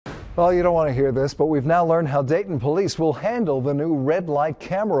Well, you don't want to hear this, but we've now learned how Dayton police will handle the new red light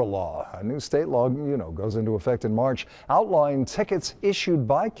camera law. A new state law, goes into effect in March, outlawing tickets issued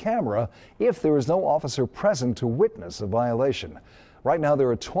by camera if there is no officer present to witness a violation. Right now, there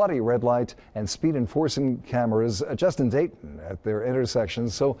are 20 red light and speed enforcement cameras just in Dayton at their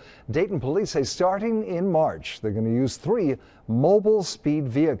intersections. So Dayton police say starting in March, they're going to use 3 mobile speed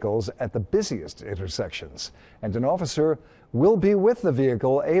vehicles at the busiest intersections. And an officer will be with the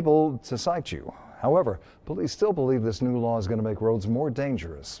vehicle able to cite you. However, police still believe this new law is going to make roads more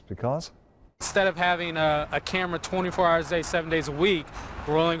dangerous because instead of having a camera 24 hours a day, 7 days a week,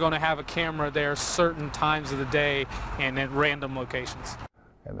 we're only going to have a camera there certain times of the day and at random locations.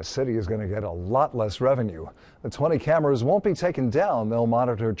 And the city is going to get a lot less revenue. The 20 cameras won't be taken down. They'll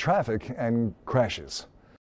monitor traffic and crashes.